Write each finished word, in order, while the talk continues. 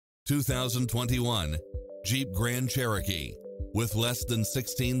2021 Jeep Grand Cherokee. With less than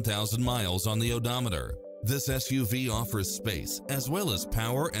 16,000 miles on the odometer, this SUV offers space as well as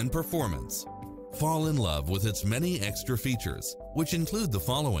power and performance. Fall in love with its many extra features, which include the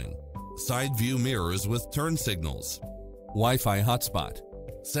following: side view mirrors with turn signals, Wi-Fi hotspot,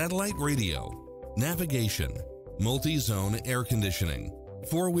 satellite radio, navigation, multi-zone air conditioning,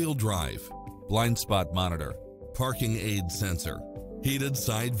 four-wheel drive, blind spot monitor, parking aid sensor, heated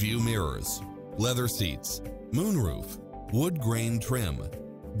side view mirrors, leather seats, moonroof, wood grain trim,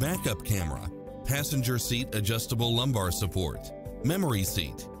 backup camera, passenger seat adjustable lumbar support, memory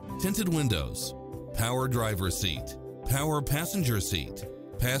seat, tinted windows, power driver seat, power passenger seat,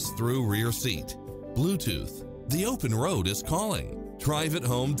 pass-through rear seat, Bluetooth. The open road is calling. Drive it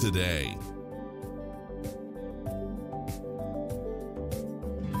home today.